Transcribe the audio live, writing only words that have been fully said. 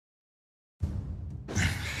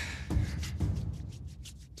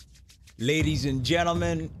Ladies and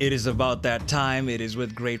gentlemen, it is about that time. It is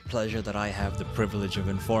with great pleasure that I have the privilege of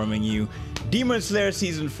informing you. Demon Slayer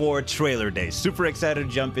Season 4 Trailer Day. Super excited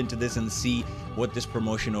to jump into this and see what this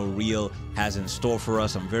promotional reel has in store for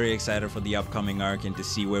us. I'm very excited for the upcoming arc and to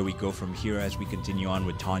see where we go from here as we continue on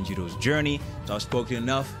with Tanjiro's journey. So I've spoken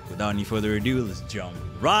enough. Without any further ado, let's jump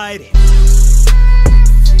right in.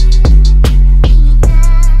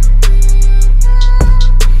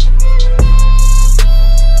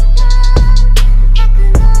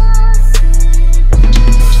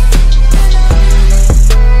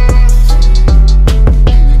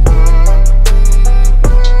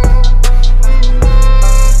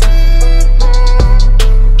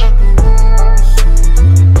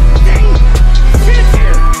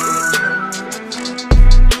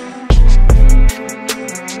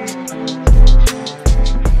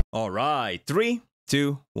 Alright, 3,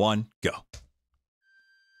 2, 1, go.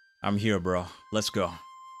 I'm here, bro. Let's go.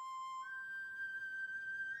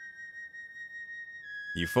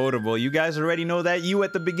 Ufotable, you guys already know that U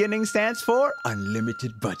at the beginning stands for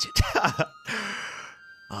unlimited budget.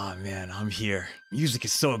 Oh man, I'm here. Music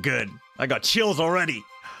is so good. I got chills already.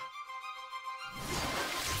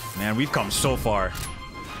 Man, we've come so far.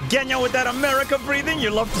 Genya with that America breathing, you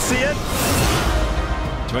love to see it.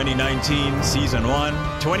 2019, Season 1.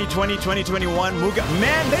 2020, 2021, Muga.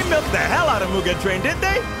 Man, they milked the hell out of Muga Train, didn't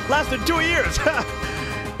they? Lasted 2 years.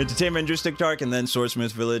 Entertainment District Arc and then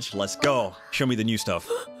Swordsmith Village. Let's go. Show me the new stuff.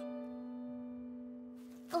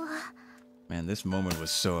 Man, this moment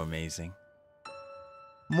was so amazing.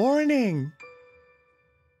 Morning.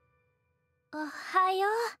 Bro,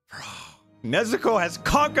 Nezuko has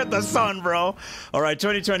conquered the sun, bro. All right,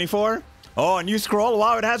 2024. Oh, a new scroll.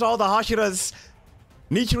 Wow, it has all the Hashira's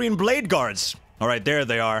Nichirin Blade Guards. Alright, there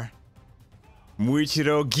they are.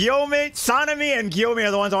 Muichiro, Gyome, Sanemi, and Gyome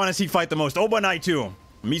are the ones I want to see fight the most. Obanai too.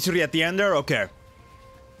 Mitsuri at the end there? Okay.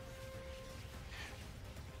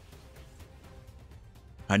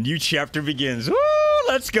 A new chapter begins. Woo!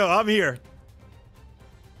 Let's go. I'm here.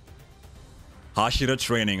 Hashira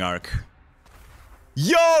training arc.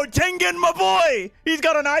 Yo, Tengen, my boy! He's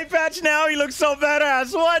got an eye patch now. He looks so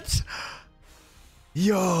badass. What?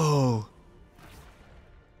 Yo.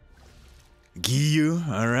 Giyu,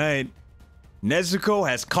 alright. Nezuko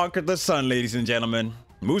has conquered the sun, ladies and gentlemen.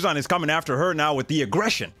 Muzan is coming after her now with the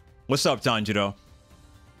aggression. What's up, Tanjiro?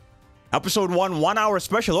 Episode 1, 1 hour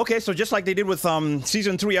special. Okay, so just like they did with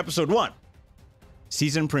Season 3, Episode 1.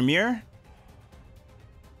 Season premiere?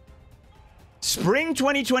 Spring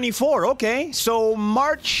 2024, okay. So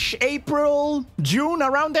March, April, June,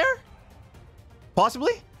 around there?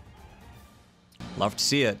 Possibly? Love to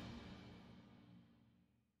see it.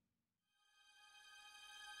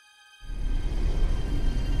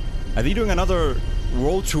 Are they doing another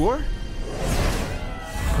world tour?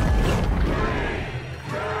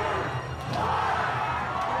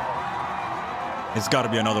 It's got to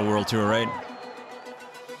be another world tour, right?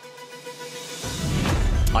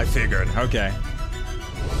 I figured. Okay.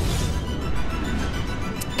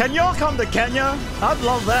 Can y'all come to Kenya? I'd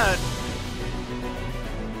love that.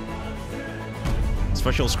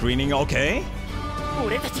 Special screening. Okay.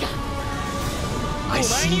 I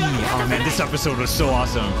see. Oh man, this episode was so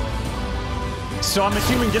awesome. So I'm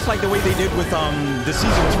assuming just like the way they did with the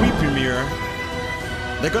Season 3 premiere,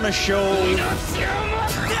 they're gonna show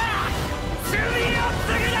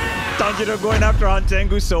Tanjiro going after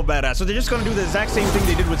Hantengu, so badass. So they're just gonna do the exact same thing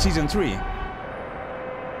they did with Season 3.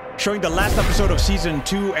 Showing the last episode of Season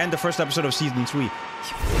 2 and the first episode of Season 3.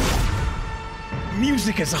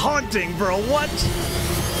 Music is haunting, bro. What?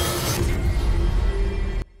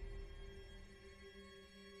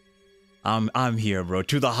 I'm here, bro.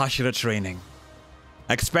 To the Hashira training.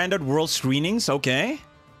 Expanded world screenings, okay.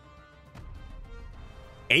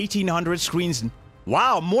 1,800 screens.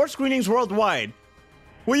 Wow, more screenings worldwide.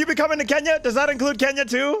 Will you be coming to Kenya? Does that include Kenya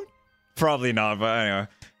too? Probably not, but anyway.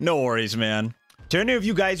 No worries, man. To any of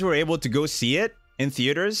you guys who were able to go see it in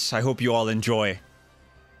theaters, I hope you all enjoy.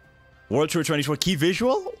 World Tour 24 key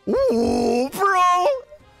visual? Ooh, bro!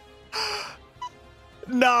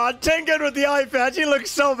 Nah, Tengen with the eye patch. He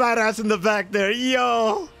looks so badass in the back there.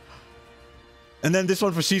 Yo! And then this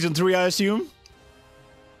one for Season 3, I assume?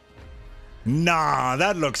 Nah,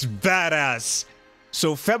 that looks badass.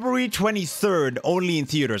 So February 23rd, only in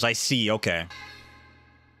theaters. I see, okay.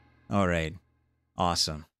 Alright.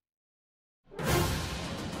 Awesome.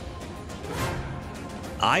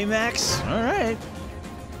 IMAX? Alright.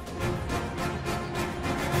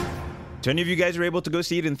 To any of you guys who are able to go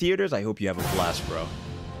see it in theaters, I hope you have a blast, bro.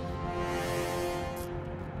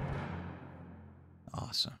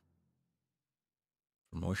 Awesome.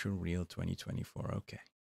 Promotional Reel 2024. Okay.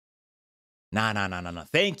 Nah.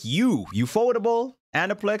 Thank you. Ufotable.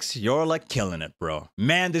 Aniplex, you're like killing it, bro.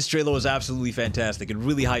 Man, this trailer was absolutely fantastic. It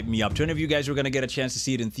really hyped me up. To any of you guys who are going to get a chance to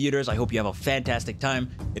see it in theaters, I hope you have a fantastic time.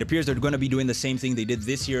 It appears they're going to be doing the same thing they did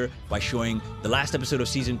this year by showing the last episode of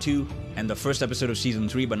Season 2 and the first episode of Season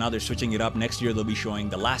 3, but now they're switching it up. Next year, they'll be showing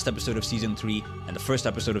the last episode of Season 3 and the first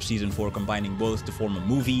episode of Season 4, combining both to form a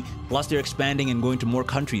movie. Plus, they're expanding and going to more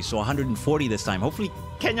countries, so 140 this time. Hopefully,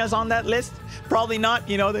 Kenya's on that list. Probably not.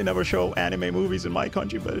 You know, they never show anime movies in my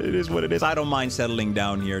country, but it is what it is. I don't mind settling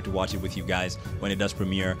down here to watch it with you guys when it does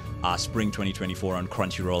premiere spring 2024 on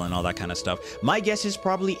Crunchyroll and all that kind of stuff. My guess is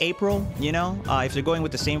probably April, you know, if they're going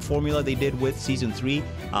with the same formula they did with Season 3.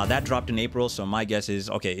 That dropped in April, so my guess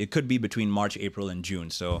is, okay, it could be between March, April, and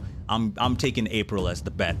June. So I'm taking April as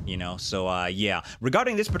the bet, you know. So yeah.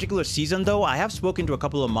 Regarding this particular season, though, I have spoken to a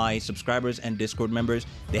couple of my subscribers and Discord members.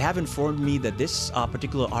 They have informed me that this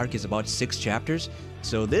particular arc is about 6 chapters.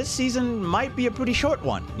 So this season might be a pretty short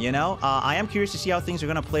one, you know? I am curious to see how things are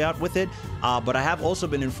going to play out with it. But I have also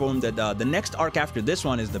been informed that the next arc after this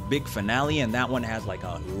one is the big finale, and that one has like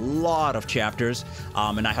a lot of chapters.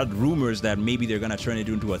 And I heard rumors that maybe they're going to turn it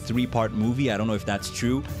into a 3-part movie. I don't know if that's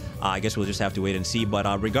true. I guess we'll just have to wait and see.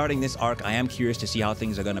 But regarding this arc, I am curious to see how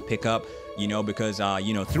things are going to pick up. You know, because,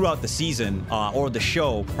 you know, throughout the season, or the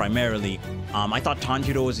show primarily, I thought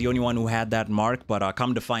Tanjiro was the only one who had that mark, but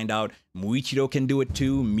come to find out, Muichiro can do it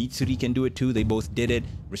too, Mitsuri can do it too. They both did it,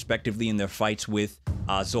 respectively, in their fights with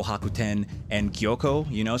Zohakuten and Gyoko,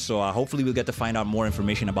 you know, so hopefully we'll get to find out more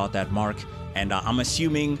information about that mark. And I'm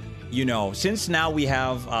assuming, you know, since now we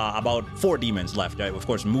have about 4 demons left, right? Of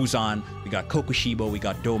course, Muzan, we got Kokushibo, we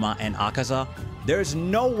got Doma, and Akaza. There's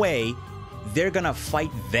no way they're gonna fight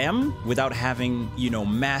them without having, you know,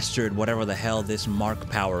 mastered whatever the hell this mark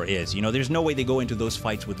power is. You know, there's no way they go into those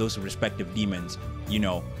fights with those respective demons, you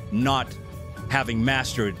know, not having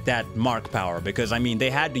mastered that mark power, because I mean they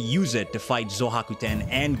had to use it to fight Zohakuten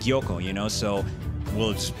and Gyoko, you know. So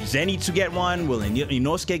will Zenitsu get one? Will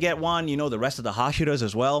Inosuke get one? You know, the rest of the Hashiras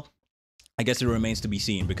as well? I guess it remains to be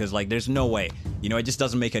seen, because like there's no way, you know, it just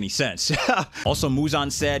doesn't make any sense. Also,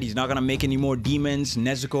 Muzan said he's not gonna make any more demons.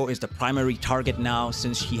 Nezuko is the primary target now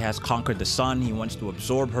since he has conquered the sun. He wants to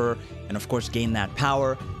absorb her and of course gain that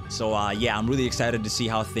power. So yeah, I'm really excited to see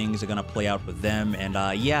how things are gonna play out with them, and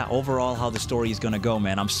yeah, overall how the story is gonna go,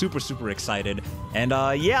 man. I'm super excited. And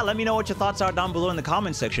yeah, let me know what your thoughts are down below in the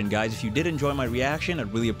comment section, guys. If you did enjoy my reaction,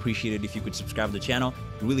 I'd really appreciate it if you could subscribe to the channel.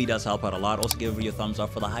 It really does help out a lot. Also give a video a thumbs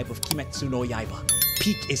up for the hype of Kimetsu no Yaiba.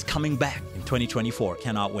 Peak is coming back in 2024.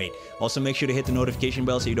 Cannot wait. Also, make sure to hit the notification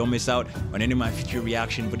bell so you don't miss out on any of my future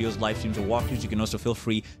reaction videos, live streams, or walkthroughs. You can also feel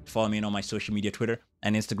free to follow me on my social media, Twitter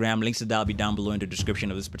and Instagram. Links to that will be down below in the description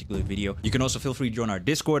of this particular video. You can also feel free to join our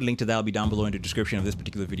Discord. Link to that will be down below in the description of this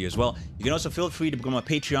particular video as well. You can also feel free to become a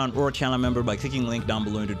Patreon or a channel member by clicking the link down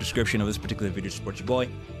below in the description of this particular video to support your boy.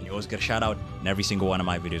 And you always get a shout out in every single one of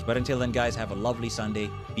my videos. But until then, guys, have a lovely Sunday.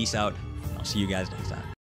 Peace out. I'll see you guys next time.